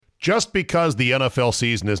Just because the NFL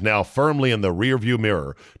season is now firmly in the rearview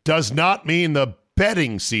mirror does not mean the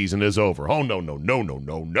betting season is over. Oh, no, no, no, no,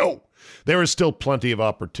 no, no. There is still plenty of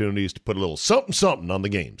opportunities to put a little something on the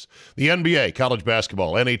games. The NBA, college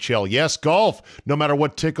basketball, NHL, yes, golf. No matter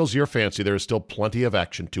what tickles your fancy, there is still plenty of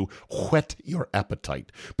action to whet your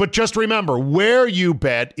appetite. But just remember, where you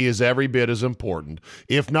bet is every bit as important,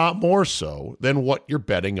 if not more so, than what you're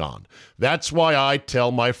betting on. That's why I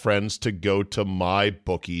tell my friends to go to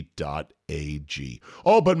mybookie.ag.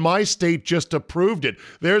 Oh, but my state just approved it.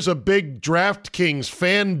 There's a big DraftKings,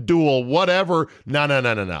 FanDuel, whatever.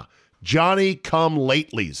 No.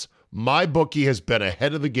 Johnny-come-latelys. MyBookie has been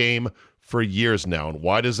ahead of the game for years now. And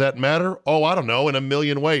why does that matter? Oh, I don't know, in a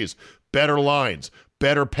million ways. Better lines,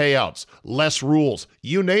 better payouts, less rules,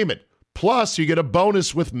 you name it. Plus, you get a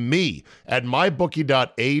bonus with me at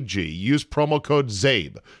mybookie.ag. Use promo code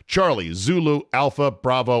ZABE, Charlie, Zulu, Alpha,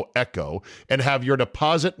 Bravo, Echo, and have your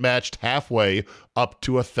deposit matched halfway up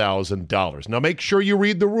to $1,000. Now, make sure you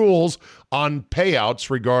read the rules on payouts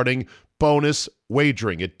regarding bonus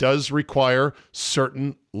wagering. It does require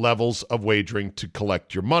certain levels of wagering to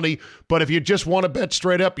collect your money, but if you just want to bet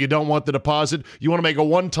straight up, you don't want the deposit, you want to make a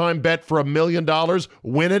one-time bet for $1 million,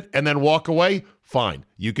 win it, and then walk away, fine.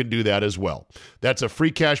 You can do that as well. That's a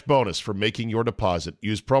free cash bonus for making your deposit.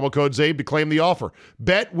 Use promo code ZABE to claim the offer.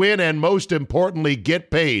 Bet, win, and most importantly,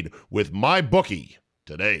 get paid with MyBookie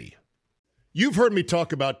today. You've heard me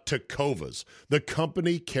talk about Tecovas, the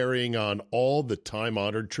company carrying on all the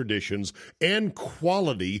time-honored traditions and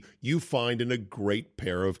quality you find in a great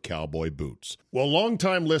pair of cowboy boots. Well,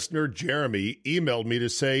 longtime listener Jeremy emailed me to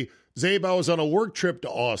say, Zabe, I was on a work trip to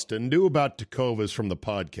Austin, knew about Tecovas from the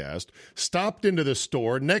podcast, stopped into the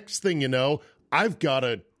store. Next thing you know, I've got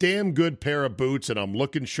a damn good pair of boots and I'm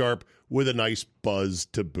looking sharp with a nice buzz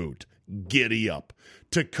to boot. Giddy up.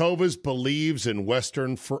 Tecovas believes in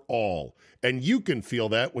Western for all, and you can feel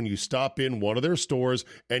that when you stop in one of their stores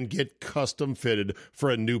and get custom fitted for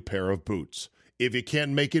a new pair of boots. If you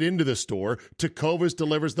can't make it into the store, Tecovas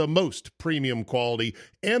delivers the most premium quality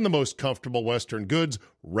and the most comfortable Western goods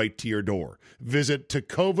right to your door. Visit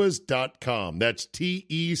tecovas.com. That's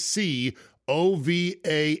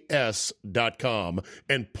TECOVAS.com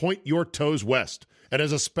and point your toes west. And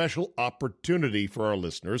as a special opportunity for our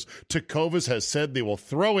listeners, Tecovas has said they will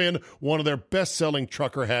throw in one of their best-selling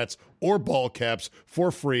trucker hats or ball caps for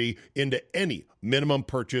free into any minimum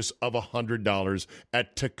purchase of $100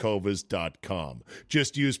 at tecovas.com.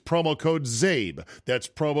 Just use promo code ZABE. That's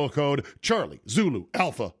promo code Charlie, Zulu,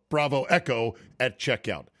 Alpha, Bravo, Echo at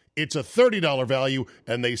checkout. It's a $30 value,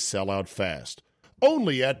 and they sell out fast.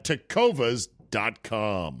 Only at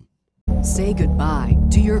tecovas.com. Say goodbye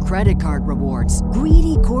to your credit card rewards.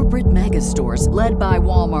 Greedy corporate mega stores, led by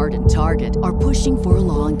Walmart and Target, are pushing for a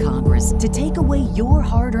law in Congress to take away your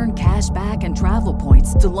hard-earned cash back and travel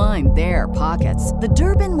points to line their pockets. The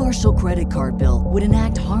Durbin-Marshall credit card bill would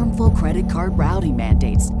enact harmful credit card routing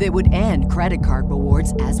mandates that would end credit card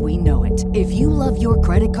rewards as we know it. If you love your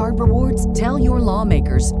credit card rewards, tell your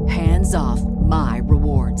lawmakers, hands off my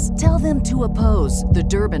rewards. Tell them to oppose the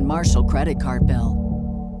Durbin-Marshall credit card bill.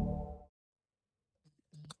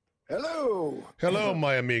 Hello,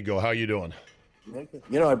 my amigo. How you doing?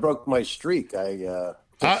 You know, I broke my streak. I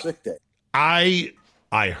took sick day. I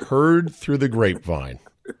heard through the grapevine.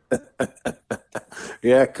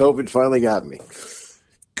 Yeah, COVID finally got me.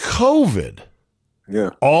 COVID?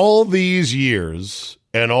 Yeah. All these years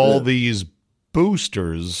and all these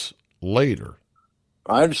boosters later.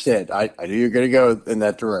 I understand. I knew you were going to go in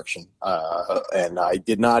that direction. And I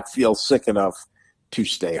did not feel sick enough to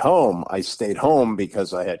stay home. I stayed home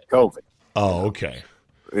because I had COVID. Oh, okay.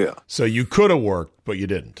 Yeah. So you could have worked, but you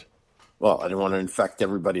didn't. Well, I didn't want to infect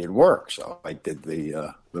everybody at work, so I did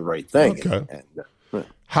the right thing. Okay.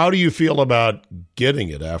 How do you feel about getting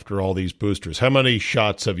it after all these boosters? How many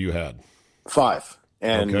shots have you had? 5.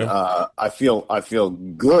 And I feel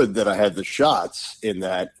good that I had the shots in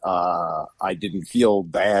that I didn't feel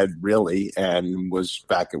bad really and was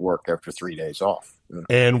back at work after 3 days off.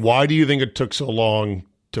 And why do you think it took so long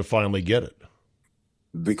to finally get it?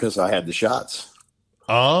 Because I had the shots.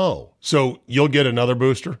 Oh, so you'll get another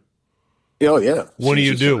booster? Oh, yeah. When do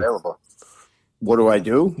you do? Available. What do I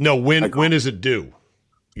do? No, when is it due?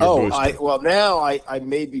 Now I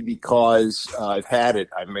maybe because I've had it,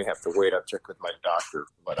 I may have to wait. I'll check with my doctor.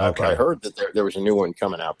 But I heard that there was a new one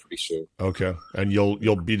coming out pretty soon. Okay, and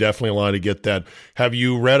you'll be definitely in line to get that. Have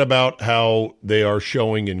you read about how they are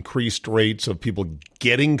showing increased rates of people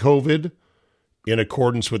getting COVID in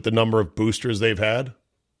accordance with the number of boosters they've had?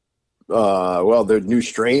 Well, the new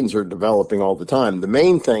strains are developing all the time. The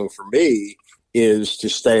main thing for me is to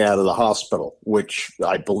stay out of the hospital, which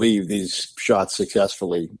I believe these shots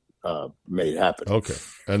successfully made happen. Okay.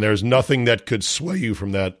 And there's nothing that could sway you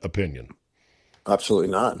from that opinion? Absolutely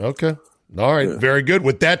not. Okay. All right. Yeah. Very good.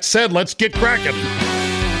 With that said, let's get cracking.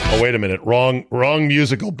 Oh, wait a minute. Wrong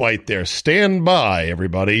musical bite there. Stand by,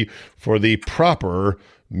 everybody, for the proper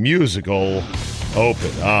musical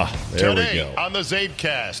open. There we go. On the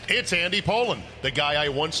Zabecast, it's Andy Poland, the guy I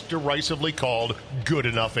once derisively called Good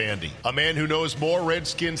Enough Andy. A man who knows more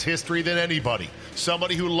Redskins history than anybody.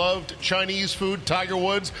 Somebody who loved Chinese food, Tiger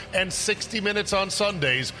Woods, and 60 Minutes on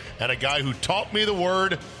Sundays. And a guy who taught me the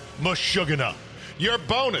word Meshuggah. Your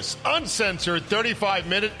bonus, uncensored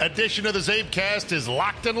 35-minute edition of the Zabecast is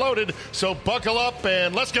locked and loaded, so buckle up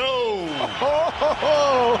and let's go!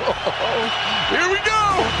 Here we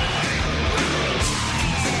go!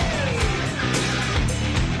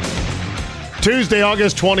 Tuesday,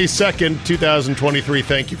 August 22nd, 2023.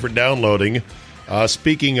 Thank you for downloading.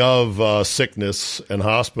 Speaking of sickness and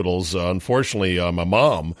hospitals, unfortunately, my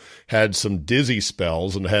mom had some dizzy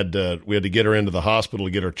spells and we had to get her into the hospital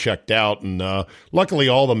to get her checked out. And luckily,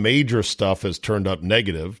 all the major stuff has turned up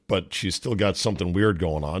negative, but she's still got something weird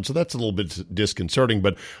going on. So that's a little bit disconcerting.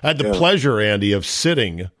 But I had the pleasure, Andy, of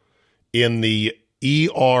sitting in the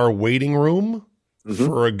ER waiting room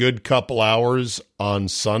for a good couple hours on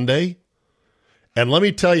Sunday. And let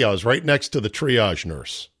me tell you, I was right next to the triage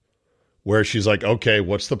nurse, where she's like, okay,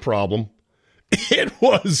 what's the problem? It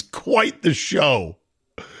was quite the show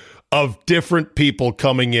of different people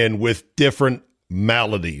coming in with different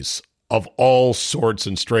maladies of all sorts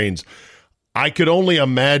and strains. I could only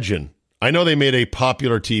imagine. I know they made a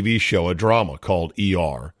popular TV show, a drama called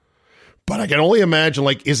ER, but I can only imagine,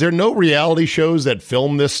 like, is there no reality shows that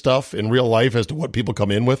film this stuff in real life as to what people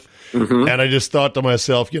come in with? And I just thought to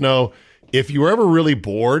myself, if you were ever really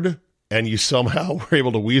bored and you somehow were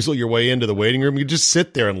able to weasel your way into the waiting room, you just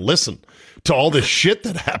sit there and listen to all this shit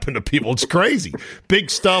that happened to people. It's crazy. Big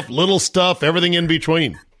stuff, little stuff, everything in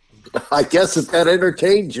between. I guess if that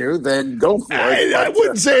entertained you, then go for it. I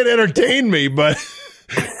wouldn't say it entertained me, but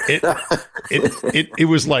it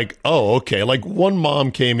was like, oh, okay. Like one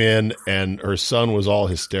mom came in and her son was all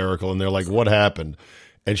hysterical, and they're like, what happened?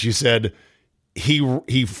 And she said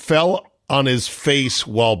he fell on his face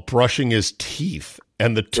while brushing his teeth,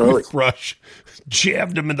 and the toothbrush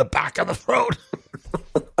jabbed him in the back of the throat.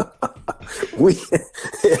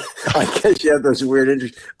 I guess you have those weird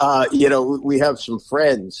interests. We have some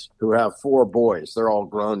friends who have 4 boys. They're all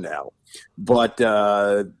grown now. But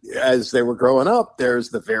as they were growing up,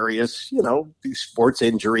 there's the various, sports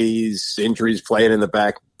injuries playing in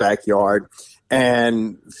the backyard,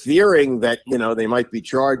 and fearing that, they might be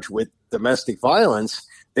charged with domestic violence.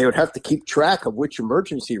 They would have to keep track of which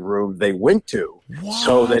emergency room they went to,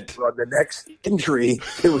 so that on the next injury,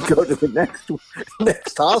 they would go to the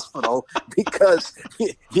next hospital, because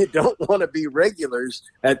you don't want to be regulars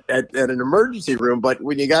at an emergency room. But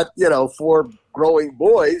when you got, 4 growing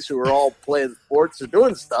boys who are all playing sports or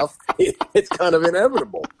doing stuff, it's kind of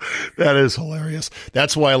inevitable. That is hilarious.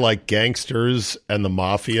 That's why, like, gangsters and the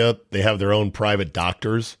mafia, they have their own private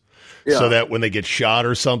doctors. Yeah. So that when they get shot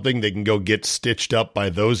or something, they can go get stitched up by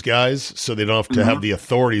those guys, so they don't have to have the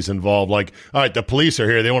authorities involved. Like, all right, the police are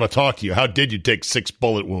here. They want to talk to you. How did you take 6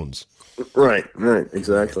 bullet wounds? Right,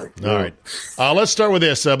 exactly. All right. Let's start with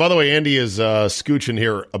this. By the way, Andy is scooching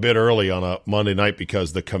here a bit early on a Monday night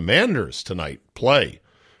because the Commanders tonight play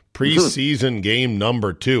preseason game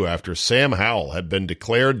number 2 after Sam Howell had been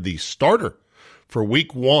declared the starter for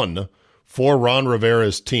week 1 for Ron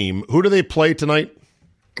Rivera's team. Who do they play tonight?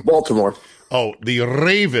 Baltimore. Oh, the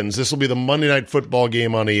Ravens. This will be the Monday Night Football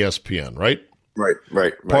game on ESPN, right?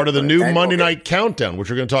 Right. Part of the new Monday Night Countdown, which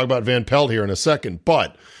we're going to talk about Van Pelt here in a second.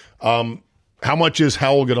 But how much is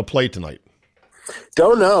Howell going to play tonight?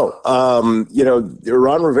 Don't know.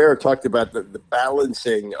 Ron Rivera talked about the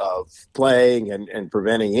balancing of playing and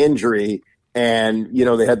preventing injury. And,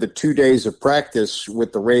 they had the 2 days of practice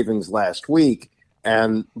with the Ravens last week.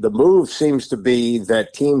 And the move seems to be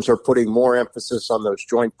that teams are putting more emphasis on those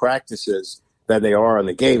joint practices than they are on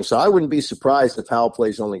the game. So I wouldn't be surprised if Howell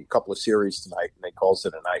plays only a couple of series tonight and they calls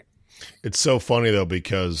it a night. It's so funny, though,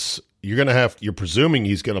 because you're presuming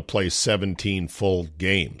he's going to play 17 full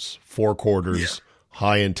games, 4 quarters,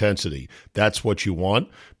 high intensity. That's what you want.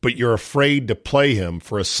 But you're afraid to play him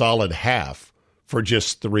for a solid half for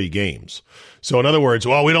just 3 games. So in other words,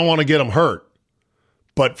 we don't want to get him hurt.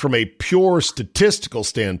 But from a pure statistical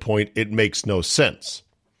standpoint, it makes no sense.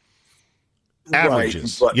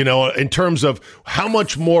 Averages, right, in terms of how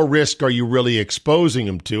much more risk are you really exposing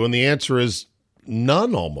him to? And the answer is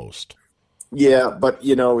none almost. Yeah, but,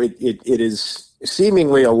 it is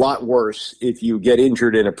seemingly a lot worse if you get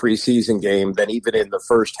injured in a preseason game than even in the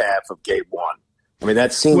first half of game one. I mean,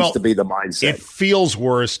 that seems to be the mindset. It feels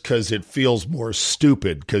worse because it feels more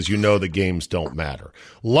stupid because you know the games don't matter.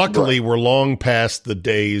 Luckily, we're long past the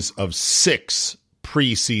days of 6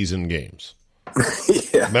 preseason games.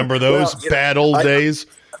 Yeah. Remember those bad old days?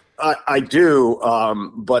 I do,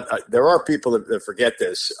 but there are people that forget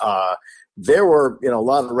this. There were, a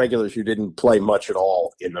lot of regulars who didn't play much at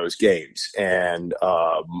all in those games, and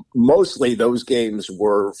mostly those games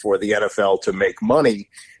were for the NFL to make money,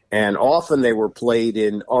 and often they were played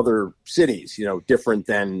in other cities, different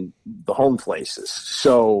than the home places.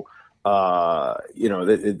 So,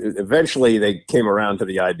 eventually they came around to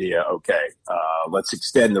the idea, okay, let's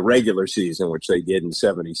extend the regular season, which they did in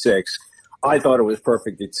 '76. I thought it was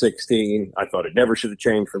perfect at 16. I thought it never should have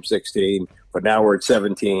changed from 16, but now we're at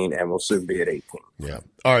 17 and we'll soon be at 18. Yeah.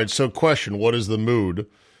 All right. So question, what is the mood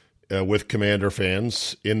with Commander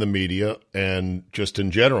fans in the media and just in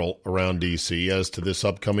general around DC as to this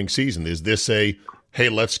upcoming season? Is this a, hey,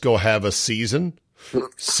 let's go have a season?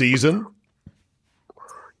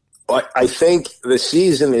 I think the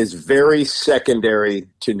season is very secondary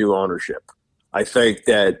to new ownership. I think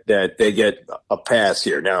that they get a pass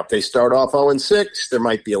here. Now, if they start off 0-6, there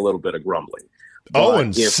might be a little bit of grumbling.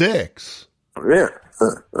 0-6? Yeah.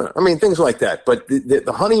 I mean, things like that. But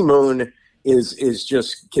the honeymoon is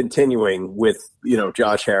just continuing with,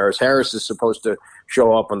 Josh Harris. Harris is supposed to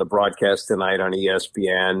show up on the broadcast tonight on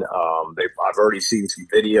ESPN. I've already seen some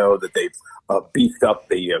video that they've beefed up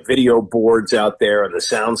the video boards out there, and the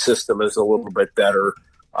sound system is a little bit better.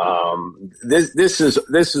 This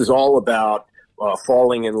is all about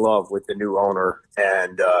falling in love with the new owner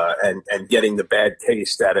and getting the bad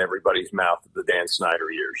taste out of everybody's mouth of the Dan Snyder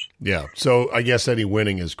years. Yeah. So I guess any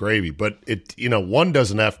winning is gravy, but one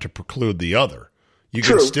doesn't have to preclude the other. You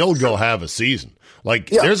can still go have a season.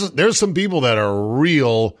 There's some people that are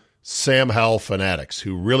real Sam Howell fanatics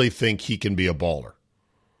who really think he can be a baller.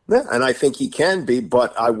 Yeah, and I think he can be,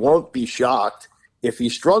 but I won't be shocked if he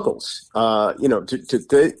struggles.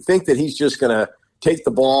 To think that he's just going to take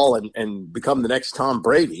the ball and become the next Tom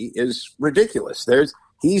Brady is ridiculous.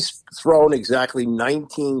 He's thrown exactly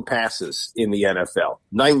 19 passes in the NFL.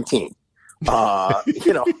 19.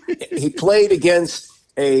 He played against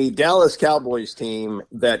a Dallas Cowboys team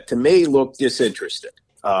that to me looked disinterested.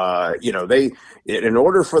 In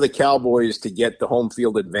order for the Cowboys to get the home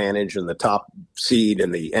field advantage and the top seed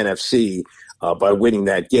in the NFC by winning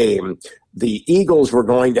that game, the Eagles were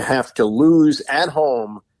going to have to lose at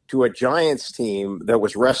home to a Giants team that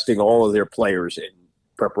was resting all of their players in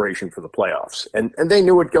preparation for the playoffs. And they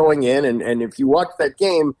knew it going in. And if you watch that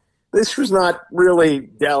game, this was not really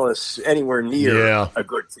Dallas anywhere near a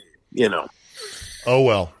good team, Oh,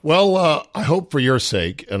 well. Well, I hope for your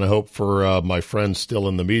sake, and I hope for my friends still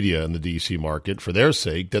in the media in the D.C. market, for their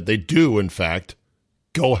sake, that they do, in fact,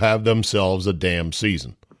 go have themselves a damn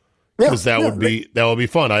season. Because that would be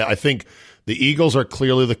fun. I think the Eagles are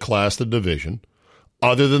clearly the class of the division.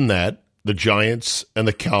 Other than that, the Giants and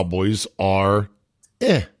the Cowboys are,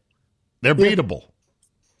 they're beatable.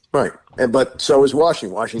 Right. But so is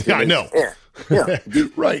Washington. Washington I know.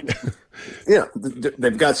 Right. Yeah,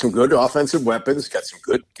 they've got some good offensive weapons, got some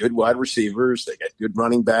good wide receivers, they got good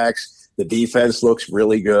running backs. The defense looks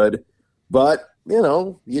really good. But,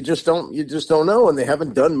 you just don't know, and they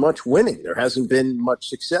haven't done much winning. There hasn't been much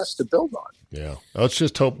success to build on. Yeah. Let's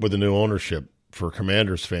just hope with the new ownership for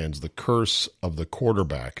Commanders fans, the curse of the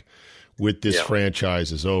quarterback with this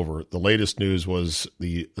franchise is over. The latest news was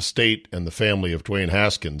the estate and the family of Dwayne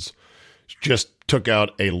Haskins just took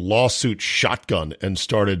out a lawsuit shotgun and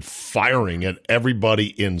started firing at everybody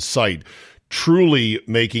in sight, truly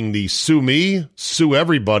making the sue me, sue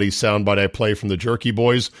everybody soundbite I play from the Jerky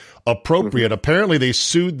Boys appropriate. Mm-hmm. Apparently they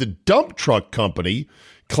sued the dump truck company,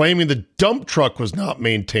 claiming the dump truck was not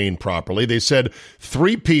maintained properly. They said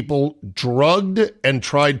 3 people drugged and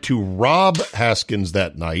tried to rob Haskins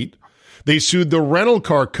that night. They sued the rental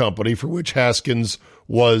car company for which Haskins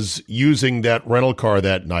was using that rental car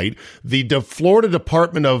that night. The Florida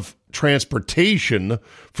Department of Transportation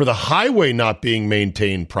for the highway not being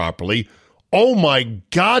maintained properly. Oh, my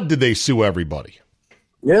God, did they sue everybody?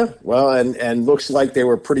 Yeah, well, and looks like they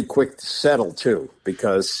were pretty quick to settle, too,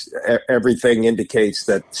 because everything indicates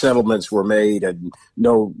that settlements were made and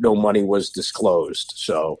no money was disclosed.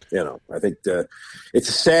 So, I think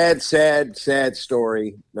it's a sad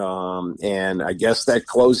story, and I guess that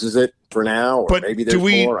closes it for now, or but maybe there's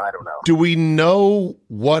more, I don't know. Do we know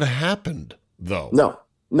what happened, though? No,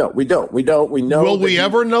 we don't. We know. Will we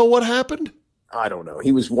ever know what happened? I don't know.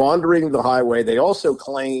 He was wandering the highway. They also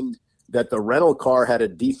claimed that the rental car had a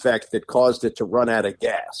defect that caused it to run out of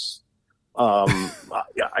gas. Can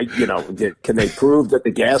they prove that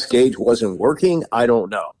the gas gauge wasn't working? I don't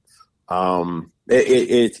know.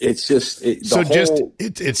 It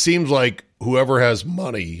seems like whoever has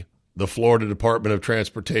money, the Florida Department of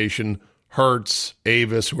Transportation, Hertz,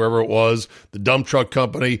 Avis, whoever it was, the dump truck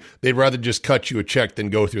company, they'd rather just cut you a check than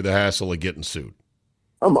go through the hassle of getting sued.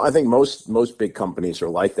 I think most big companies are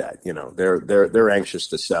like that. They're anxious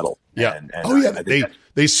to settle. Yeah.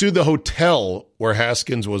 They sued the hotel where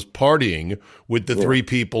Haskins was partying with the three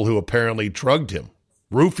people who apparently drugged him,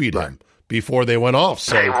 roofied him before they went off.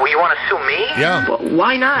 So, you want to sue me? Yeah. Well,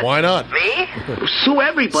 why not? Why not? Me? Sue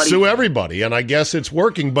everybody. Sue everybody. And I guess it's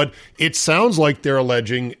working, but it sounds like they're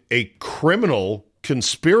alleging a criminal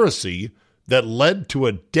conspiracy that led to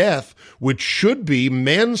a death, which should be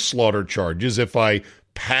manslaughter charges if I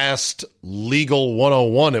passed legal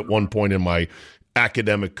 101 at one point in my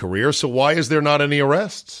academic career. So why is there not any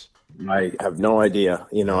arrests? I have no idea.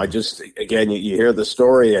 You hear the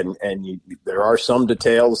story and there are some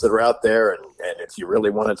details that are out there. And if you really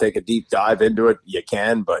want to take a deep dive into it, you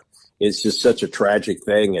can, but it's just such a tragic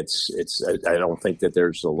thing. I don't think that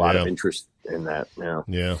there's a lot of interest in that.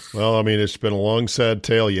 Yeah. Well, I mean, it's been a long, sad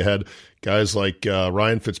tale. You had guys like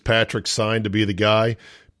Ryan Fitzpatrick signed to be the guy,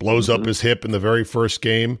 blows up his hip in the very first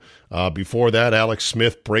game. Before that, Alex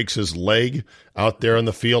Smith breaks his leg out there in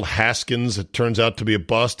the field. Haskins, it turns out to be a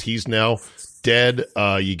bust. He's now dead.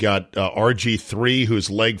 You got RG3, whose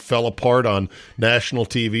leg fell apart on national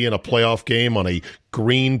TV in a playoff game on a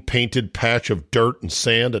green painted patch of dirt and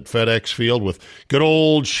sand at FedEx Field, with good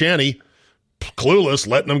old Shanny, clueless,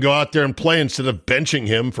 letting him go out there and play instead of benching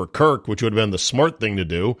him for Kirk, which would have been the smart thing to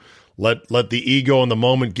do. Let the ego and the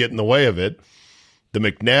moment get in the way of it. The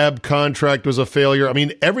McNabb contract was a failure. I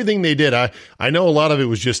mean, everything they did, I know a lot of it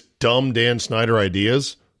was just dumb Dan Snyder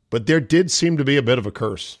ideas, but there did seem to be a bit of a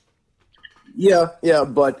curse. Yeah,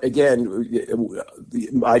 but again,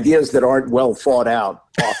 ideas that aren't well thought out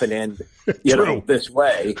often end, this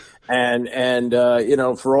way. And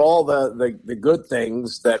for all the good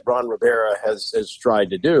things that Ron Rivera has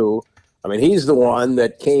tried to do, I mean, he's the one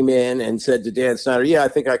that came in and said to Dan Snyder, I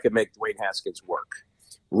think I could make Dwayne Haskins work,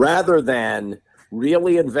 rather than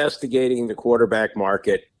really investigating the quarterback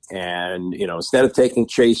market. And, instead of taking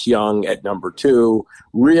Chase Young at number 2,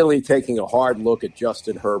 really taking a hard look at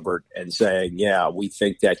Justin Herbert and saying, we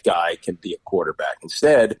think that guy can be a quarterback.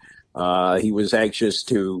 Instead, he was anxious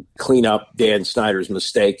to clean up Dan Snyder's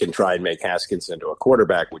mistake and try and make Haskins into a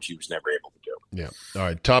quarterback, which he was never able to do. Yeah. All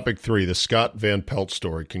right. Topic 3, the Scott Van Pelt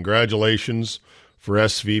story. Congratulations for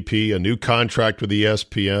SVP, a new contract with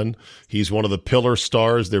ESPN. He's one of the pillar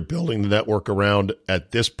stars they're building the network around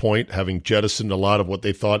at this point, having jettisoned a lot of what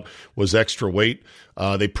they thought was extra weight.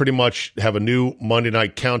 They pretty much have a new Monday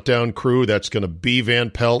Night Countdown crew that's going to be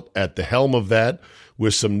Van Pelt at the helm of that,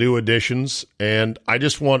 with some new additions. And I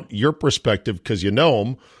just want your perspective, because you know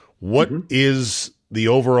him. What is the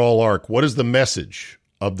overall arc? What is the message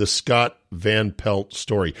of the Scott Van Pelt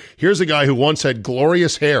story? Here's a guy who once had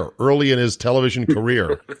glorious hair early in his television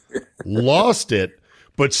career, lost it,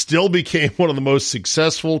 but still became one of the most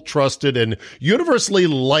successful, trusted, and universally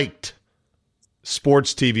liked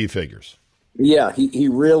sports TV figures. Yeah, he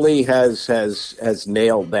really has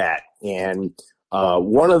nailed that. And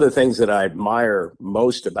one of the things that I admire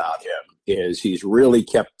most about him is he's really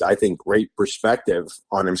kept, I think, great perspective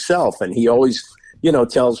on himself. And he always,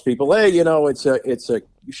 tells people, hey, it's a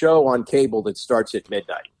show on cable that starts at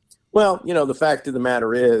midnight. Well, the fact of the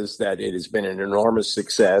matter is that it has been an enormous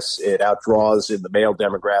success. It outdraws in the male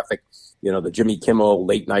demographic, the Jimmy Kimmel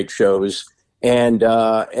late night shows. And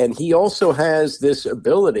he also has this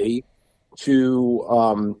ability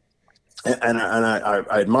to, I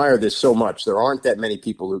admire this so much. There aren't that many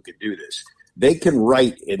people who can do this. They can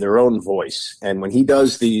write in their own voice. And when he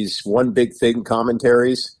does these One Big Thing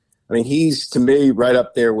commentaries, I mean, he's, to me, right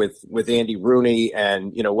up there with Andy Rooney.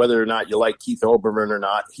 And, whether or not you like Keith Olbermann or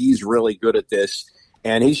not, he's really good at this.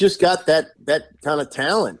 And he's just got that kind of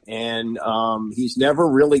talent. And he's never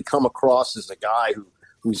really come across as a guy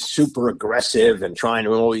who's super aggressive and trying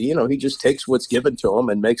to, he just takes what's given to him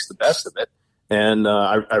and makes the best of it. And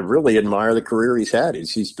I really admire the career he's had.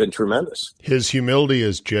 He's been tremendous. His humility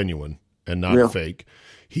is genuine and not fake.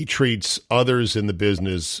 He treats others in the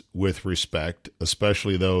business with respect,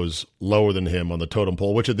 especially those lower than him on the totem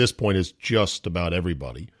pole, which at this point is just about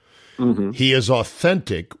everybody. Mm-hmm. He is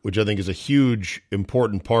authentic, which I think is a huge,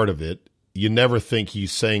 important part of it. You never think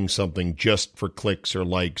he's saying something just for clicks or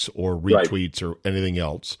likes or retweets or anything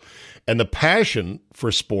else. And the passion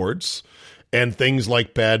for sports and things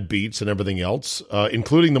like bad beats and everything else,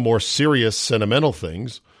 including the more serious, sentimental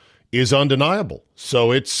things, is undeniable.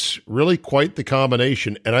 So it's really quite the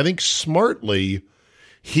combination. And I think smartly,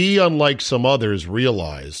 he, unlike some others,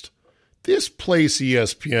 realized this place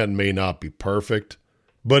ESPN may not be perfect,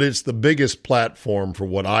 but it's the biggest platform for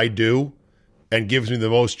what I do and gives me the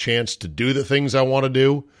most chance to do the things I want to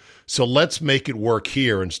do. So let's make it work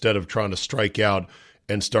here instead of trying to strike out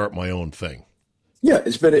and start my own thing. Yeah,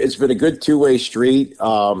 it's been a good two-way street.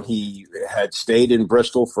 He had stayed in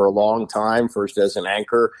Bristol for a long time, first as an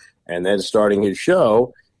anchor and then starting his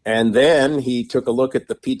show. And then he took a look at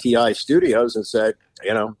the PTI studios and said,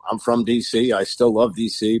 I'm from D.C. I still love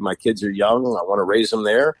D.C. My kids are young. I want to raise them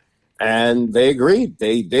there. And they agreed.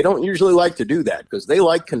 They don't usually like to do that because they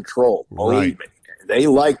like control. Believe me. They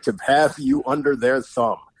like to have you under their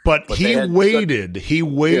thumb. But he waited. He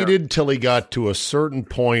waited till he got to a certain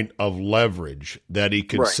point of leverage that he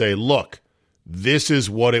could say, look, this is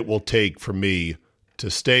what it will take for me to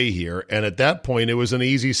stay here. And at that point, it was an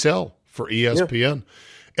easy sell for ESPN.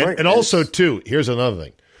 Yeah. And also, too, here's another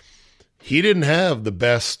thing. He didn't have the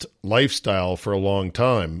best lifestyle for a long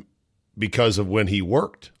time because of when he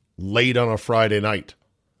worked late on a Friday night,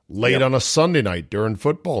 late on a Sunday night during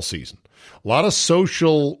football season. A lot of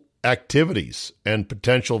social activities and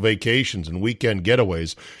potential vacations and weekend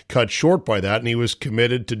getaways cut short by that, and he was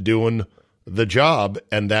committed to doing the job,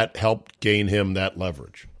 and that helped gain him that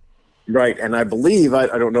leverage. Right, and I believe, I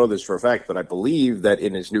don't know this for a fact, but I believe that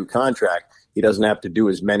in his new contract, he doesn't have to do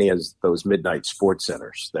as many as those midnight sports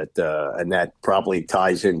centers. And that probably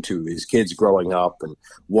ties into his kids growing up and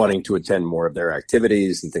wanting to attend more of their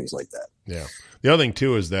activities and things like that. Yeah. The other thing,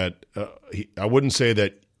 too, is that I wouldn't say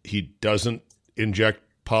that he doesn't inject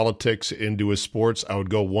politics into his sports. I would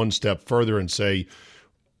go one step further and say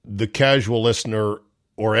the casual listener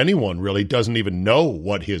or anyone really doesn't even know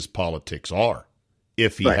what his politics are,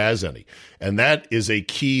 if he has any. And that is a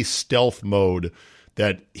key stealth mode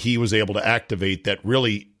that he was able to activate that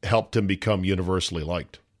really helped him become universally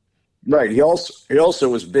liked. Right. He also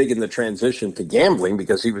was big in the transition to gambling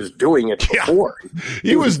because he was doing it before. Yeah.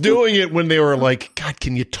 He was doing it when they were like, God,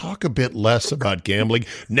 can you talk a bit less about gambling?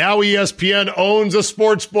 Now ESPN owns a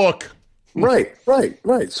sports book. Right.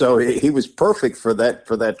 So he was perfect for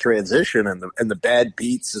that transition, and the bad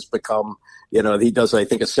beats has become, he does, I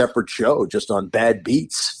think, a separate show just on bad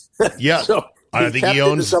beats. Yeah. So I think he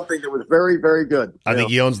owns something that was very, very good. I think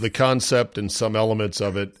he owns the concept and some elements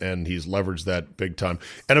of it, and he's leveraged that big time.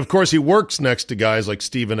 And of course, he works next to guys like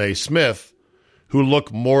Stephen A. Smith, who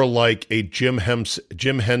look more like a Jim Henson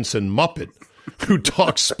Muppet, who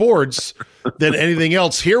talks sports than anything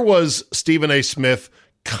else. Here was Stephen A. Smith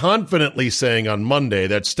confidently saying on Monday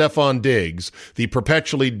that Stephon Diggs, the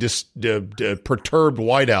perpetually perturbed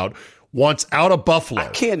wideout, wants out of Buffalo. I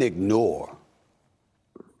can't ignore.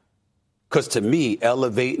 Because to me,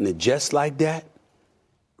 elevating it just like that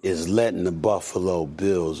is letting the Buffalo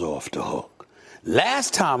Bills off the hook.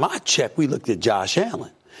 Last time I checked, we looked at Josh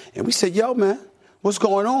Allen, and we said, yo, man, what's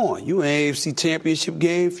going on? You in an AFC championship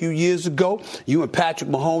game a few years ago. You and Patrick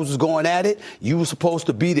Mahomes was going at it. You were supposed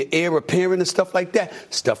to be the heir apparent and stuff like that.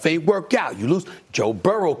 Stuff ain't worked out. You lose. Joe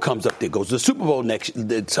Burrow comes up there, goes to the Super Bowl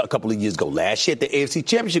a couple of years ago. Last year at the AFC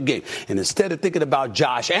championship game. And instead of thinking about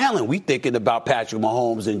Josh Allen, we thinking about Patrick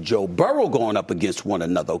Mahomes and Joe Burrow going up against one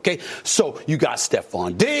another, okay? So you got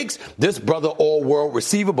Stephon Diggs, this brother all-world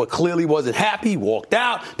receiver, but clearly wasn't happy. He walked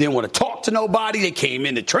out, didn't want to talk to nobody. They came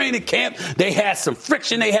into training camp. They had some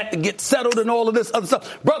friction. They had to get settled and all of this other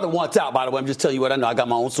stuff. Brother wants out, by the way. I'm just telling you what I know. I got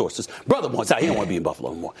my own sources. Brother wants out. He don't want to be in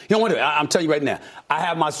Buffalo anymore. He don't want to. I'm telling you right now. I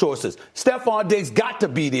have my sources. Stephon Diggs got to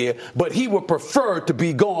be there, but he would prefer to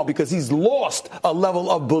be gone because he's lost a level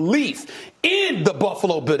of belief in the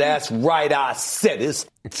Buffalo Bills. That's right. I said it.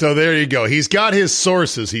 So there you go. He's got his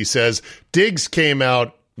sources, he says. Diggs came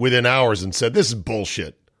out within hours and said, this is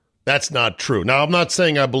bullshit. That's not true. Now, I'm not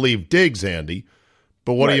saying I believe Diggs, Andy,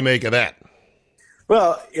 but what do you make of that?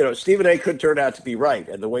 Well, Stephen A. could turn out to be right.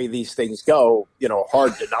 And the way these things go,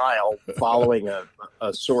 hard denial following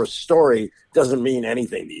a source story doesn't mean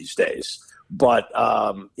anything these days. But,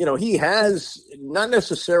 he has, not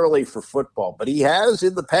necessarily for football, but he has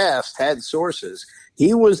in the past had sources.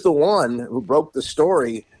 He was the one who broke the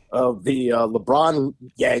story of the LeBron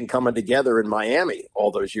gang coming together in Miami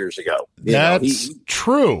all those years ago. That's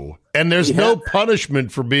true. And there's no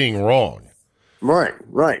punishment for being wrong.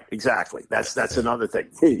 Right, exactly. That's another thing.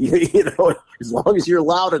 As long as you're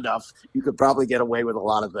loud enough, you could probably get away with a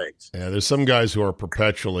lot of things. Yeah, there's some guys who are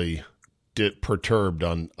perpetually perturbed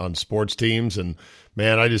on sports teams, and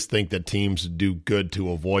man, I just think that teams do good to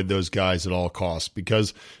avoid those guys at all costs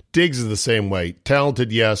because Diggs is the same way.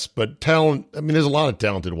 Talented, yes, but talent. I mean, there's a lot of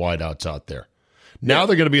talented wideouts out there. Now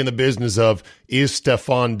they're going to be in the business of, is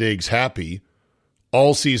Stephon Diggs happy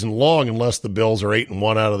all season long unless the Bills are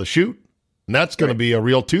 8-1 out of the chute? And that's going to be a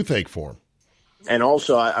real toothache for him. And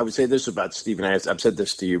also, I would say this about Stephen. I've said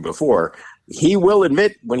this to you before. He will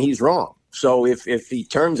admit when he's wrong. So if he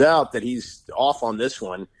turns out that he's off on this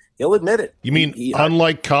one, he'll admit it. You mean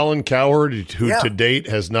unlike Colin Cowherd, who to date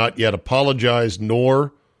has not yet apologized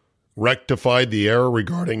nor rectified the error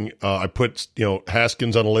regarding I put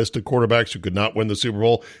Haskins on a list of quarterbacks who could not win the Super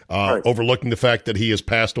Bowl, overlooking the fact that he has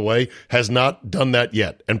passed away, has not done that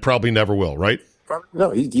yet and probably never will, right?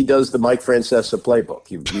 No, he does the Mike Francesa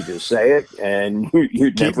playbook. You just say it, and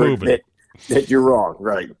you never admit that you're wrong,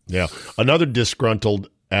 right? Yeah. Another disgruntled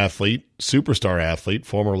athlete, superstar athlete,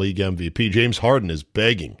 former league MVP, James Harden, is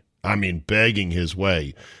begging his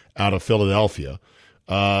way out of Philadelphia.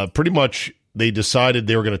 Pretty much they decided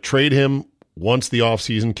they were going to trade him once the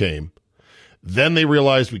offseason came. Then they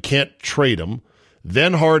realized we can't trade him.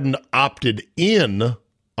 Then Harden opted in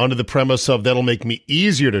under the premise of that'll make me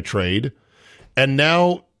easier to trade. And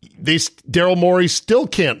now Daryl Morey still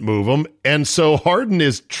can't move him. And so Harden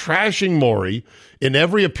is trashing Morey in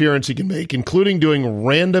every appearance he can make, including doing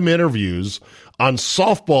random interviews on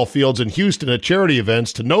softball fields in Houston at charity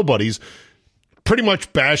events to nobodies, pretty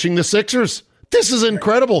much bashing the Sixers. This is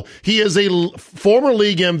incredible. He is a former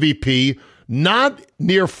league MVP, not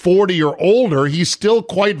near 40 or older. He's still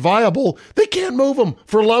quite viable. They can't move him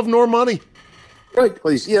for love nor money. Right.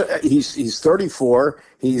 Well, he's 34.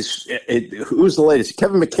 Who's the latest?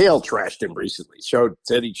 Kevin McHale trashed him recently.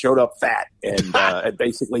 Said he showed up fat and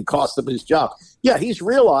basically cost him his job. Yeah, he's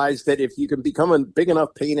realized that if you can become a big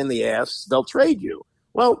enough pain in the ass, they'll trade you.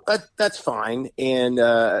 Well, that's fine. And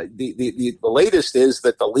the latest is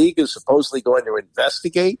that the league is supposedly going to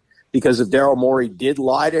investigate because if Daryl Morey did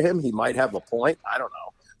lie to him, he might have a point. I don't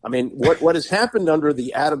know. I mean, what has happened under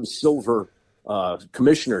the Adam Silver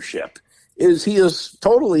commissionership is he has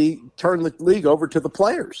totally turned the league over to the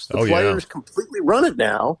players. The players completely run it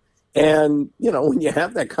now. And, when you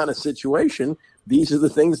have that kind of situation, these are the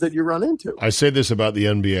things that you run into. I say this about the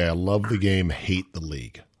NBA. I love the game, hate the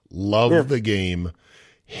league. Love the game,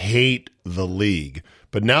 hate the league.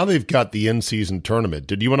 But now they've got the in-season tournament.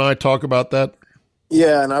 Did you and I talk about that?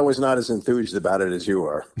 Yeah, and I was not as enthused about it as you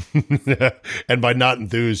are. And by not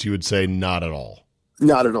enthused, you would say not at all.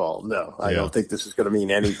 Not at all. No, I don't think this is going to mean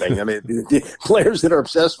anything. I mean, the players that are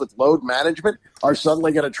obsessed with load management are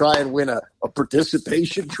suddenly going to try and win a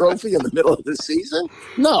participation trophy in the middle of the season?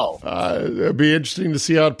 No. It'd be interesting to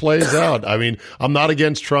see how it plays out. I mean, I'm not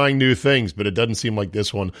against trying new things, but it doesn't seem like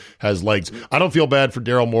this one has legs. I don't feel bad for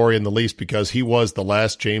Daryl Morey in the least because he was the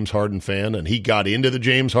last James Harden fan, and he got into the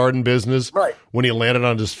James Harden business when he landed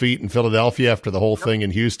on his feet in Philadelphia after the whole thing in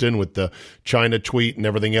Houston with the China tweet and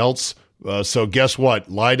everything else. So guess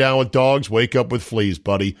what? Lie down with dogs, wake up with fleas,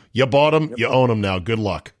 buddy. You bought them, you own them now. Good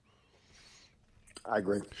luck. I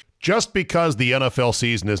agree. Just because the NFL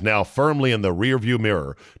season is now firmly in the rearview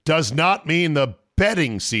mirror does not mean the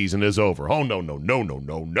betting season is over. Oh, no, no, no, no,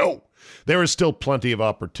 no, no. There is still plenty of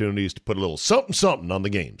opportunities to put a little something on the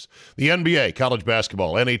games. The NBA, college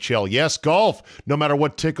basketball, NHL, yes, golf. No matter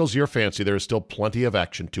what tickles your fancy, there is still plenty of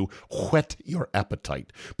action to whet your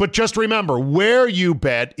appetite. But just remember, where you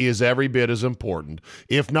bet is every bit as important,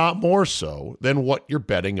 if not more so, than what you're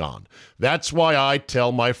betting on. That's why I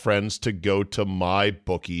tell my friends to go to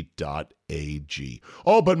mybookie.ag.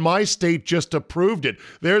 Oh, but my state just approved it.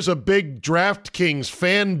 There's a big DraftKings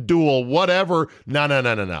fan duel, whatever.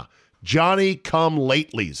 No. Johnny come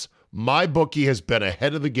latelys. My bookie has been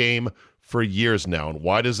ahead of the game for years now. And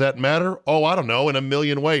why does that matter? Oh, I don't know, in a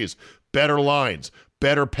million ways. Better lines,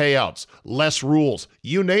 better payouts, less rules,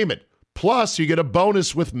 you name it. Plus, you get a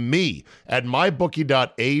bonus with me at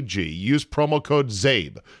mybookie.ag. Use promo code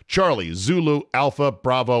ZABE, Charlie, Zulu, Alpha,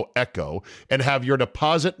 Bravo, Echo, and have your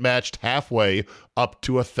deposit matched halfway up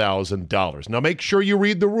to $1,000. Now, make sure you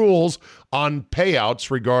read the rules on payouts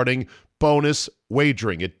regarding bonus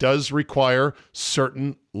wagering. It does require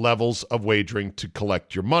certain levels of wagering to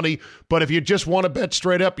collect your money. But if you just want to bet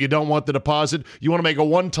straight up, you don't want the deposit, you want to make a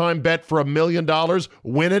one-time bet for $1 million,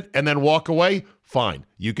 win it, and then walk away, fine.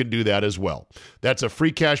 You can do that as well. That's a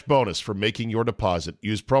free cash bonus for making your deposit.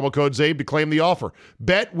 Use promo code ZABE to claim the offer.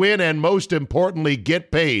 Bet, win, and most importantly,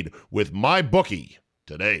 get paid with MyBookie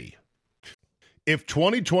today. If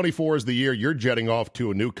 2024 is the year you're jetting off to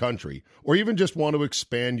a new country, or even just want to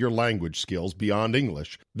expand your language skills beyond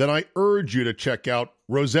English, then I urge you to check out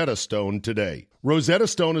Rosetta Stone today. Rosetta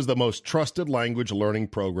Stone is the most trusted language learning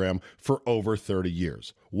program for over 30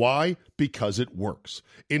 years. Why? Because it works.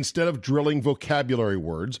 Instead of drilling vocabulary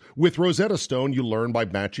words, with Rosetta Stone you learn by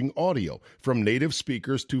matching audio from native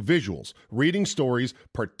speakers to visuals, reading stories,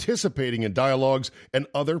 participating in dialogues, and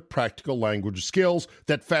other practical language skills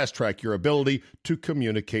that fast-track your ability to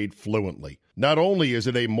communicate fluently. Not only is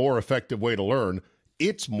it a more effective way to learn,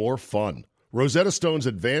 it's more fun. Rosetta Stone's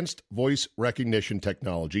advanced voice recognition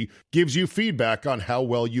technology gives you feedback on how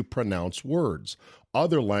well you pronounce words.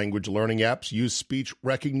 Other language learning apps use speech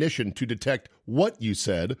recognition to detect what you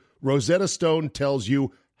said. Rosetta Stone tells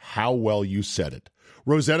you how well you said it.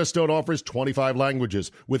 Rosetta Stone offers 25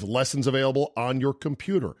 languages with lessons available on your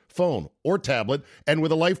computer, phone, or tablet, and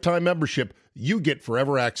with a lifetime membership, you get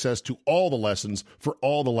forever access to all the lessons for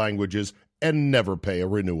all the languages and never pay a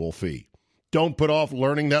renewal fee. Don't put off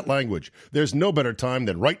learning that language. There's no better time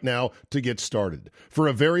than right now to get started. For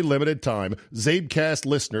a very limited time, Zabecast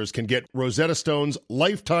listeners can get Rosetta Stone's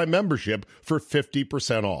lifetime membership for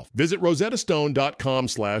 50% off. Visit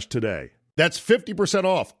rosettastone.com/today. That's 50%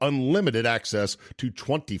 off unlimited access to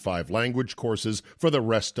 25 language courses for the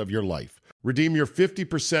rest of your life. Redeem your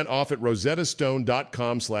 50% off at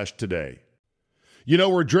rosettastone.com/today. You know,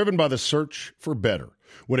 we're driven by the search for better.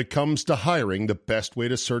 When it comes to hiring, the best way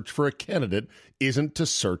to search for a candidate isn't to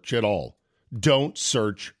search at all. Don't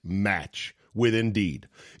search, match with Indeed.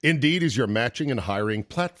 Indeed is your matching and hiring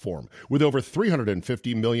platform with over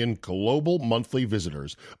 350 million global monthly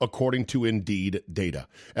visitors, according to Indeed data,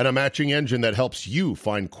 and a matching engine that helps you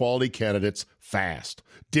find quality candidates fast.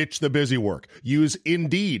 Ditch the busy work. Use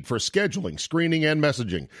Indeed for scheduling, screening, and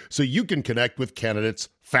messaging so you can connect with candidates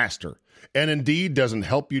faster. And Indeed doesn't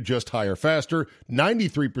help you just hire faster.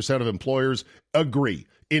 93% of employers agree.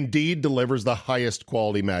 Indeed delivers the highest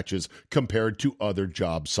quality matches compared to other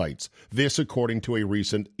job sites. This according to a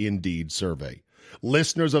recent Indeed survey.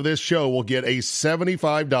 Listeners of this show will get a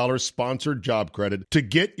 $75 sponsored job credit to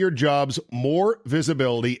get your jobs more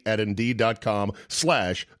visibility at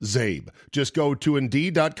Indeed.com/Zabe. Just go to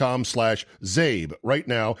Indeed.com/Zabe right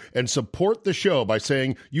now and support the show by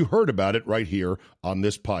saying you heard about it right here on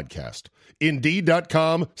this podcast.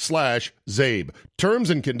 Indeed.com/Zabe. Terms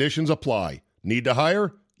and conditions apply. Need to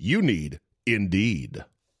hire? You need Indeed.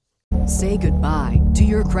 Say goodbye to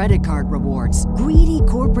your credit card rewards. Greedy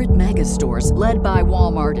corporate mega stores, led by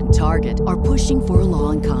Walmart and Target, are pushing for a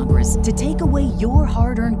law in Congress to take away your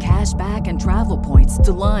hard-earned cash back and travel points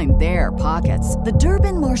to line their pockets. The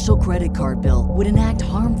Durbin-Marshall credit card bill would enact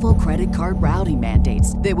harmful credit card routing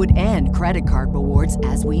mandates that would end credit card rewards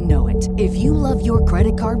as we know it. If you love your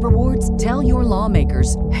credit card rewards, tell your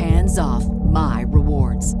lawmakers, hands off my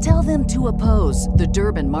rewards. Tell them to oppose the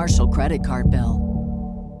Durbin-Marshall credit card bill.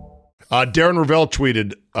 Darren Ravel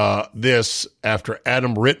tweeted this after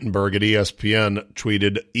Adam Rittenberg at ESPN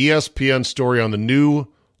tweeted, ESPN story on the new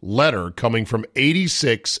letter coming from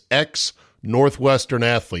 86 ex-Northwestern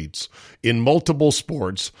athletes in multiple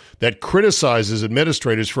sports that criticizes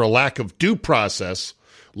administrators for a lack of due process,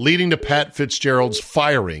 leading to Pat Fitzgerald's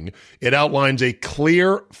firing. It outlines a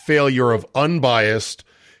clear failure of unbiased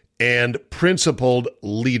and principled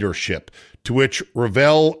leadership, to which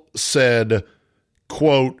Ravel said,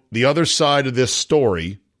 quote, the other side of this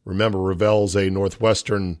story, remember Ravel's a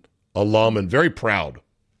Northwestern alum and very proud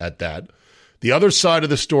at that, the other side of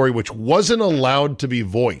the story, which wasn't allowed to be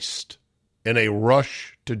voiced in a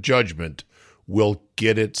rush to judgment, will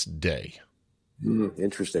get its day.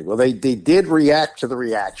 Interesting. Well, they did react to the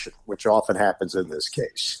reaction, which often happens in this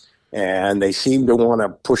case. And they seem to want to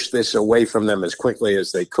push this away from them as quickly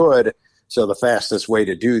as they could. So the fastest way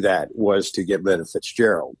to do that was to get rid of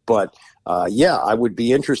Fitzgerald. But I would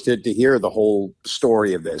be interested to hear the whole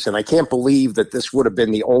story of this. And I can't believe that this would have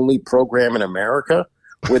been the only program in America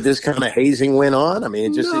where this kind of hazing went on. I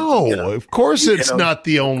mean, of course it's not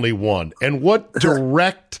the only one. And what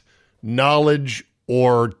direct knowledge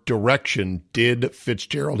or direction did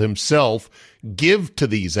Fitzgerald himself give to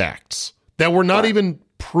these acts that were not even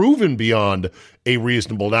proven beyond a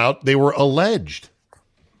reasonable doubt? They were alleged.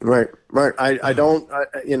 Right.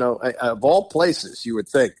 Of all places, you would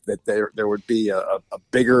think that there would be a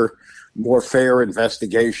bigger, more fair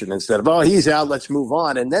investigation instead of, oh, he's out, let's move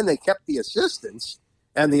on. And then they kept the assistants,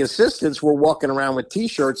 and the assistants were walking around with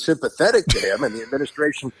T-shirts sympathetic to him, and the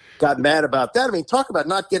administration got mad about that. I mean, talk about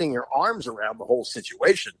not getting your arms around the whole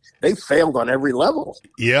situation. They failed on every level.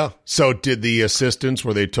 Yeah. So did the assistants,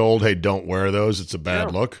 were they told, hey, don't wear those, it's a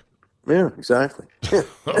bad look? Yeah, exactly.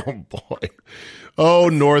 Oh, boy. Oh,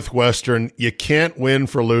 Northwestern, you can't win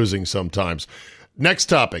for losing sometimes. Next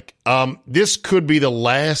topic. This could be the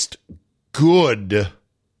last good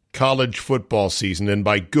college football season, and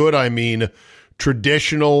by good I mean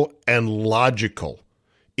traditional and logical,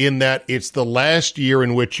 in that it's the last year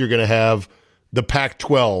in which you're going to have the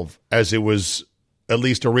Pac-12 as it was at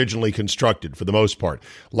least originally constructed for the most part.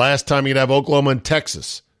 Last time you're going to have Oklahoma and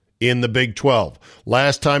Texas in the Big 12.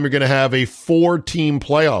 Last time you're going to have a 4-team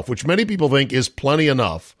playoff, which many people think is plenty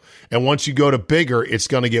enough. And once you go to bigger, it's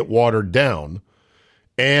going to get watered down.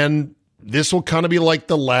 And this will kind of be like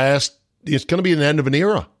the last, it's going to be an end of an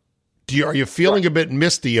era. Are you feeling a bit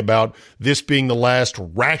misty about this being the last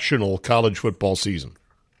rational college football season?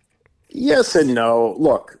 Yes and no.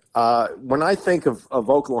 Look, when I think of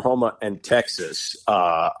Oklahoma and Texas,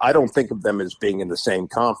 I don't think of them as being in the same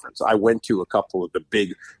conference. I went to a couple of the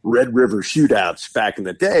big Red River shootouts back in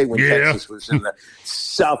the day when Texas was in the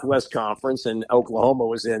Southwest Conference and Oklahoma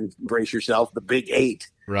was in, brace yourself, the Big 8.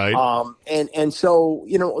 Right. And so,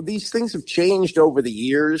 these things have changed over the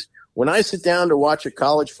years. When I sit down to watch a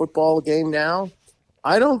college football game now,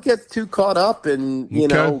 I don't get too caught up in,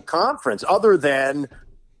 conference other than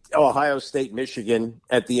Ohio State, Michigan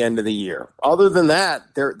at the end of the year. Other than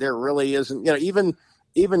that, there really isn't, even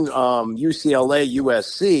UCLA,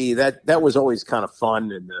 USC, that was always kind of fun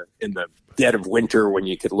in the dead of winter when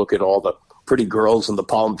you could look at all the pretty girls and the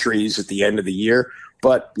palm trees at the end of the year.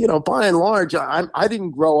 But, by and large, I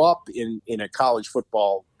didn't grow up in a college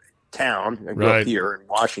football town. I grew up here in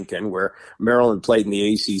Washington, where Maryland played in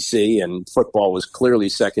the ACC and football was clearly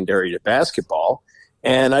secondary to basketball.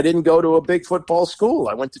 And I didn't go to a big football school.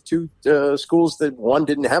 I went to two schools that one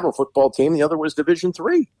didn't have a football team, the other was Division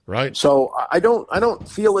III. Right. So I don't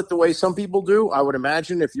feel it the way some people do. I would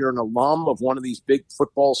imagine if you're an alum of one of these big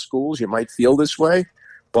football schools, you might feel this way,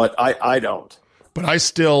 but I don't. But I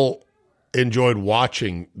still enjoyed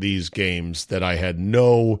watching these games that I had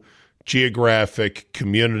no geographic,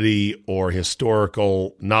 community, or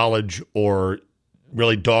historical knowledge or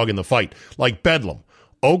really dog in the fight. Like Bedlam,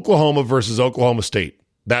 Oklahoma versus Oklahoma State,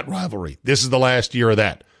 that rivalry. This is the last year of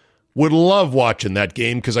that. Would love watching that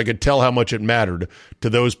game because I could tell how much it mattered to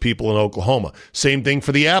those people in Oklahoma. Same thing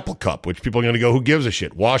for the Apple Cup, which people are going to go, who gives a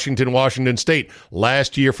shit? Washington State,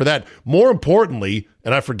 last year for that. More importantly,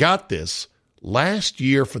 and I forgot this, last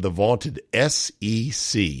year for the vaunted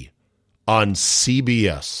SEC on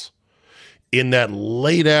CBS. In that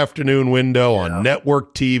late afternoon window on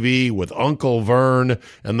network TV with Uncle Vern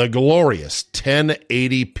and the glorious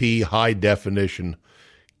 1080p high definition.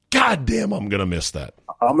 God damn, I'm going to miss that.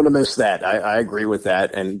 I'm going to miss that. I agree with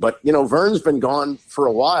that. But Vern's been gone for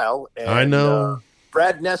a while. And, I know.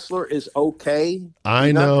 Brad Nessler is okay.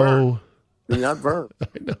 I know. He's not Vern. I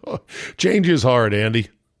know. Change is hard, Andy.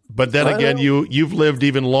 But then again, you've lived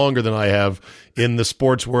even longer than I have in the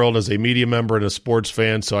sports world as a media member and a sports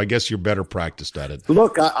fan, so I guess you're better practiced at it.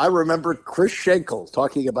 Look, I remember Chris Schenkel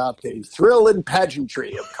talking about the thrill and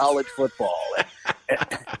pageantry of college football.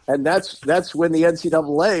 And that's when the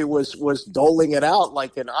NCAA was doling it out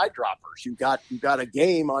like in eyedroppers. You got a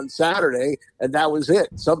game on Saturday, and that was it.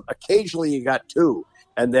 Occasionally you got two.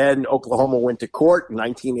 And then Oklahoma went to court in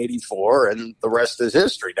 1984, and the rest is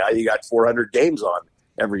history. Now you got 400 games on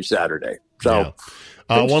every Saturday. So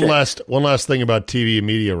one last thing about TV and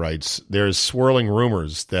media rights. There's swirling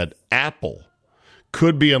rumors that Apple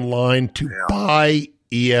could be in line to buy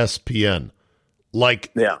ESPN.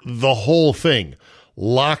 The whole thing.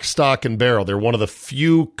 Lock, stock, and barrel. They're one of the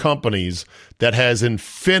few companies that has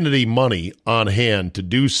infinity money on hand to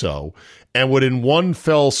do so and would in one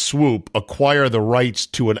fell swoop acquire the rights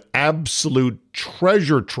to an absolute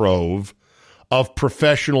treasure trove of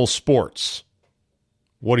professional sports.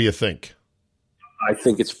 What do you think? I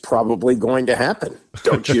think it's probably going to happen.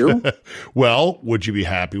 Don't you? Well, would you be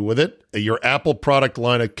happy with it? Your Apple product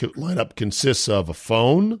lineup consists of a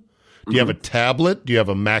phone. Do you have a tablet? Do you have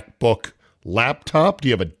a MacBook laptop? Do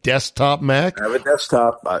you have a desktop Mac? I have a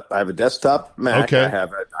desktop. I have a desktop Mac. Okay. I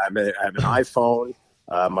have an iPhone.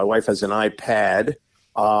 My wife has an iPad.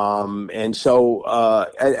 And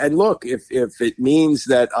look, if it means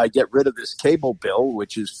that I get rid of this cable bill,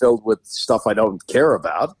 which is filled with stuff I don't care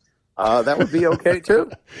about, that would be okay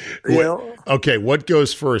too. Okay. What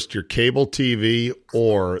goes first, your cable TV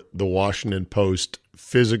or the Washington Post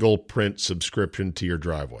physical print subscription to your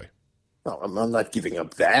driveway? No, I'm not giving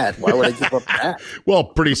up that. Why would I give up that? Well,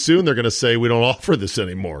 pretty soon they're going to say we don't offer this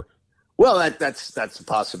anymore. Well, that's a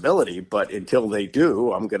possibility, but until they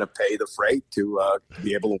do, I'm going to pay the freight to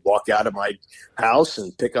be able to walk out of my house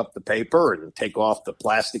and pick up the paper and take off the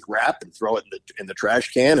plastic wrap and throw it in the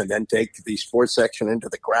trash can, and then take the sports section into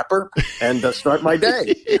the crapper and start my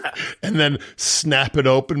day. And then snap it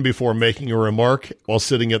open before making a remark while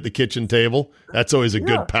sitting at the kitchen table. That's always a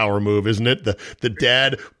good power move, isn't it? The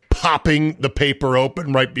dad popping the paper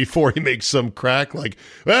open right before he makes some crack. Like,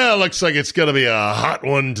 well, looks like it's going to be a hot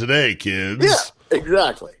one today, kids. Yeah,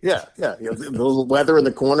 exactly. Yeah. The little weather in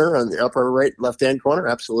the corner on the upper right, left-hand corner.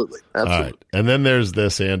 Absolutely. All right. And then there's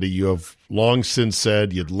this, Andy. You have long since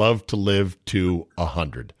said you'd love to live to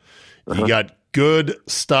 100. You got good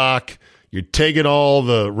stock. You're taking all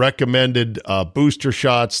the recommended booster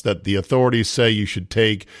shots that the authorities say you should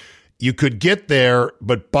take. You could get there,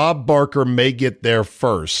 but Bob Barker may get there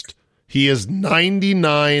first. He is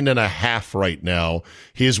 99 and a half right now.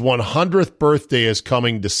 His 100th birthday is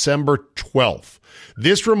coming December 12th.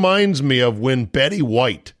 This reminds me of when Betty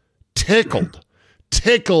White tickled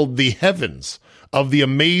the heavens of the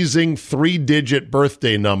amazing 3-digit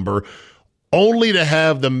birthday number, only to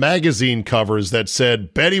have the magazine covers that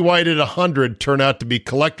said Betty White at 100 turn out to be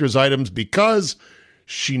collector's items because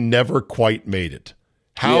she never quite made it.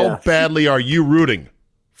 How badly are you rooting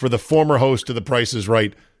for the former host of The Price is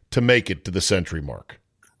Right to make it to the century mark?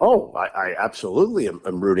 Oh, I absolutely am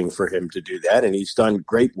rooting for him to do that. And he's done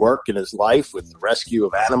great work in his life with the rescue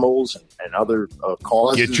of animals and other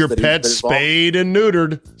causes. Get your pets spayed and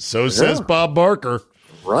neutered. So says Bob Barker.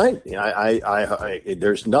 Right. I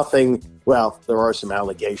there's nothing. Well, there are some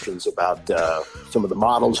allegations about some of the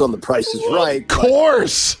models on The Price is Right. Of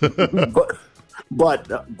course.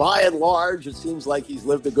 But by and large, it seems like he's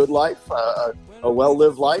lived a good life, a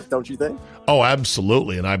well-lived life, don't you think? Oh,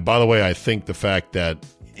 absolutely. And by the way, I think the fact that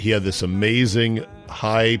he had this amazing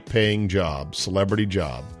high-paying job, celebrity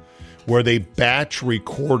job, where they batch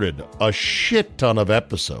recorded a shit ton of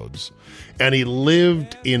episodes, and he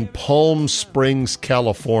lived in Palm Springs,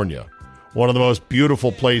 California, one of the most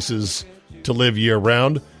beautiful places to live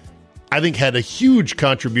year-round, I think had a huge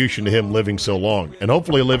contribution to him living so long, and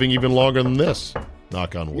hopefully living even longer than this.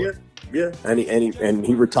 Knock on wood. Yeah. And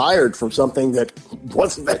he retired from something that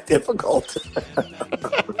wasn't that difficult.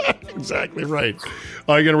 Exactly right.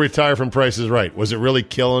 Are you going to retire from Price is Right? Was it really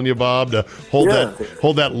killing you, Bob, to hold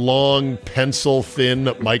that long pencil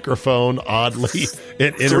thin microphone oddly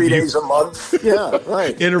and interview 3 days a month? Yeah,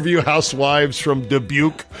 right. Interview housewives from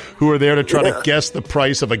Dubuque who are there to try to guess the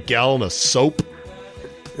price of a gallon of soap?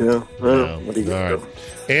 Yeah. All right.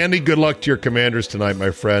 Andy, good luck to your Commanders tonight,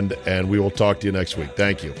 my friend, and we will talk to you next week.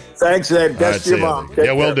 Thank you. Thanks, Ed. Best to your mom.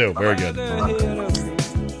 Yeah, will do. Very good.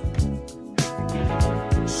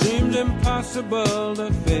 Seems impossible to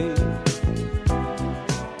face.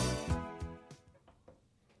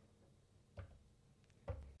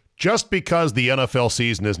 Just because the NFL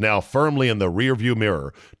season is now firmly in the rearview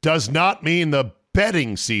mirror does not mean the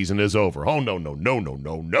betting season is over. Oh,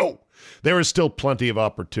 no. There is still plenty of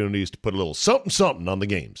opportunities to put a little something on the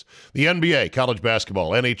games. The NBA, college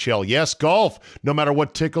basketball, NHL, yes, golf. No matter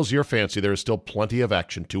what tickles your fancy, there is still plenty of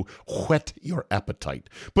action to whet your appetite.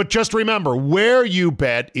 But just remember, where you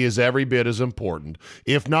bet is every bit as important,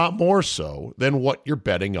 if not more so, than what you're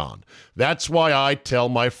betting on. That's why I tell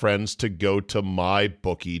my friends to go to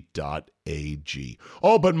mybookie.ag.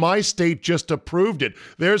 Oh, but my state just approved it.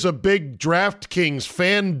 There's a big DraftKings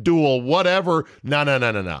fan duel, whatever.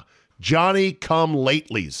 No. Johnny come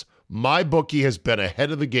latelys. My bookie has been ahead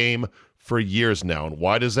of the game for years now. And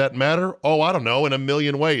why does that matter? Oh, I don't know, in a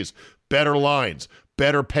million ways. Better lines,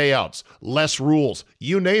 better payouts, less rules,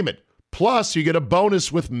 you name it. Plus, you get a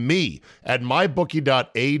bonus with me at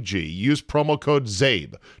mybookie.ag. Use promo code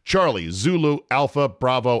ZABE, Charlie, Zulu, Alpha,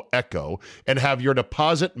 Bravo, Echo, and have your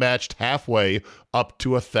deposit matched halfway up to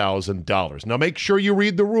 $1,000. Now, make sure you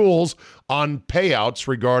read the rules on payouts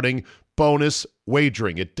regarding bonus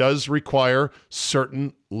wagering. It does require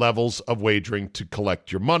certain levels of wagering to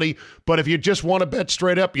collect your money. But if you just want to bet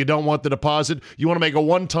straight up, you don't want the deposit, you want to make a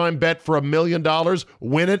one-time bet for $1 million,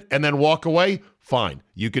 win it, and then walk away, fine.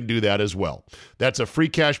 You can do that as well. That's a free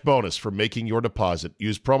cash bonus for making your deposit.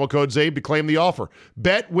 Use promo code ZABE to claim the offer.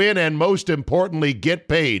 Bet, win, and most importantly, get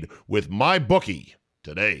paid with MyBookie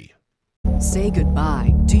today. Say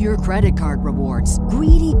goodbye to your credit card rewards.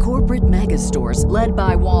 Greedy corporate mega stores, led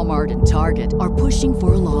by Walmart and Target, are pushing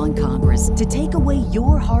for a law in Congress to take away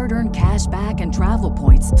your hard-earned cash back and travel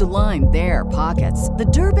points to line their pockets. The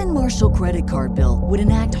Durbin-Marshall credit card bill would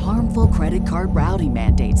enact harmful credit card routing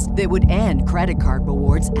mandates that would end credit card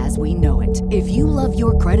rewards as we know it. If you love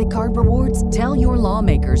your credit card rewards, tell your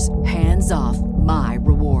lawmakers, hands off my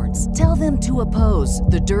rewards. Tell them to oppose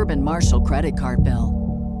the Durbin-Marshall credit card bill.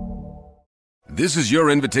 This is your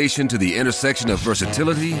invitation to the intersection of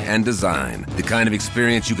versatility and design. The kind of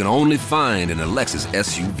experience you can only find in a Lexus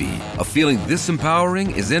SUV. A feeling this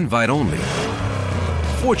empowering is invite only.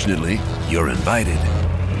 Fortunately, you're invited.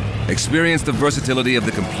 Experience the versatility of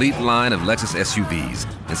the complete line of Lexus SUVs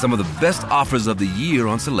and some of the best offers of the year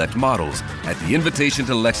on select models at the Invitation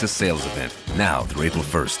to Lexus sales event, now through April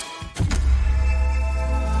 1st.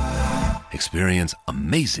 Experience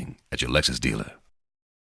amazing at your Lexus dealer.